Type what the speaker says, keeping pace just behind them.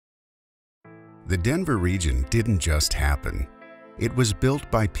The Denver region didn't just happen. It was built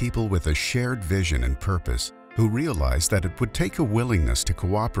by people with a shared vision and purpose who realized that it would take a willingness to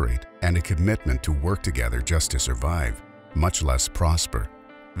cooperate and a commitment to work together just to survive, much less prosper.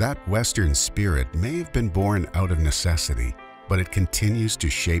 That Western spirit may have been born out of necessity, but it continues to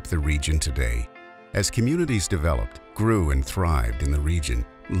shape the region today. As communities developed, grew, and thrived in the region,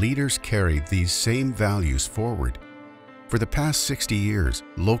 leaders carried these same values forward. For the past 60 years,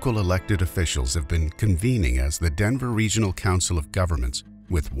 local elected officials have been convening as the Denver Regional Council of Governments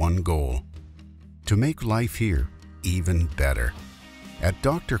with one goal: to make life here even better. At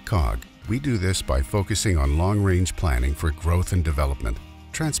DRCOG, we do this by focusing on long-range planning for growth and development,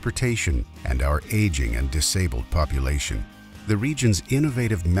 transportation, and our aging and disabled population. The region's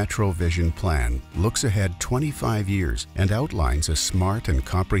innovative Metro Vision Plan looks ahead 25 years and outlines a smart and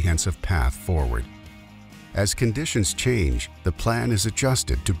comprehensive path forward. As conditions change, the plan is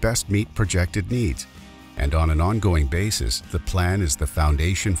adjusted to best meet projected needs, and on an ongoing basis, the plan is the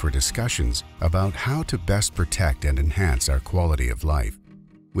foundation for discussions about how to best protect and enhance our quality of life.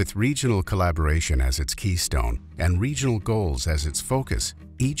 With regional collaboration as its keystone and regional goals as its focus,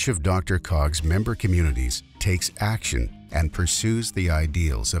 each of DRCOG's member communities takes action and pursues the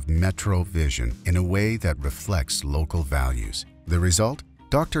ideals of Metro Vision in a way that reflects local values. The result?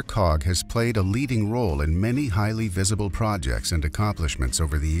 DRCOG has played a leading role in many highly visible projects and accomplishments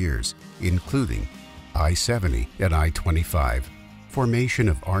over the years, including I-70 and I-25, formation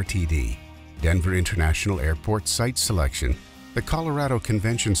of RTD, Denver International Airport site selection, the Colorado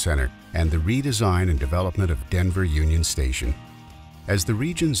Convention Center, and the redesign and development of Denver Union Station. As the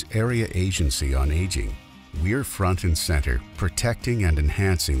region's area agency on aging, we're front and center, protecting and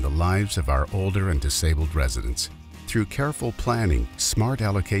enhancing the lives of our older and disabled residents. Through careful planning, smart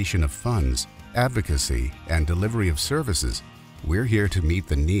allocation of funds, advocacy, and delivery of services, we're here to meet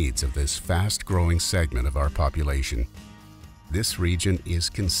the needs of this fast-growing segment of our population. This region is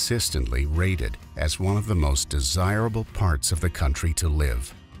consistently rated as one of the most desirable parts of the country to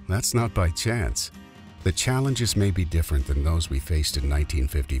live. That's not by chance. The challenges may be different than those we faced in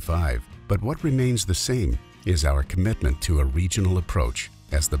 1955, but what remains the same is our commitment to a regional approach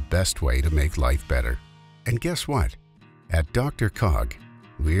as the best way to make life better. And guess what? At DRCOG,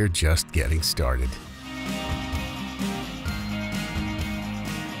 we're just getting started.